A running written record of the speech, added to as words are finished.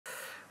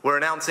We're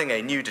announcing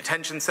a new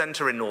detention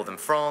centre in northern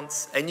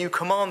France, a new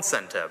command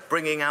centre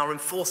bringing our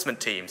enforcement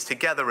teams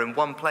together in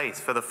one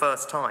place for the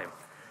first time,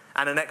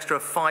 and an extra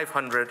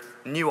 500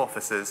 new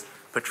officers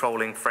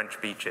patrolling French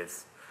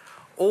beaches,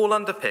 all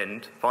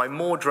underpinned by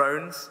more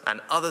drones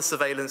and other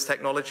surveillance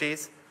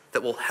technologies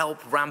that will help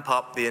ramp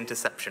up the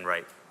interception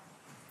rate.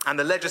 And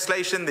the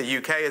legislation the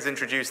UK has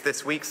introduced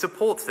this week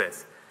supports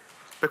this,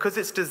 because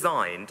it's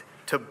designed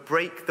to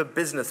break the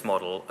business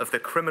model of the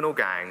criminal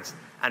gangs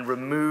and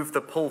remove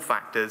the pull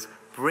factors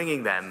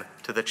bringing them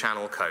to the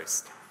Channel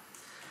coast.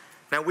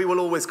 Now, we will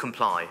always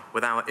comply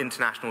with our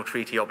international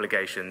treaty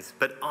obligations,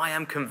 but I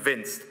am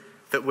convinced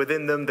that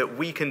within them that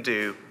we can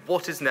do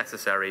what is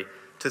necessary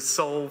to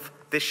solve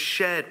this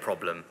shared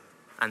problem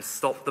and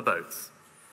stop the boats.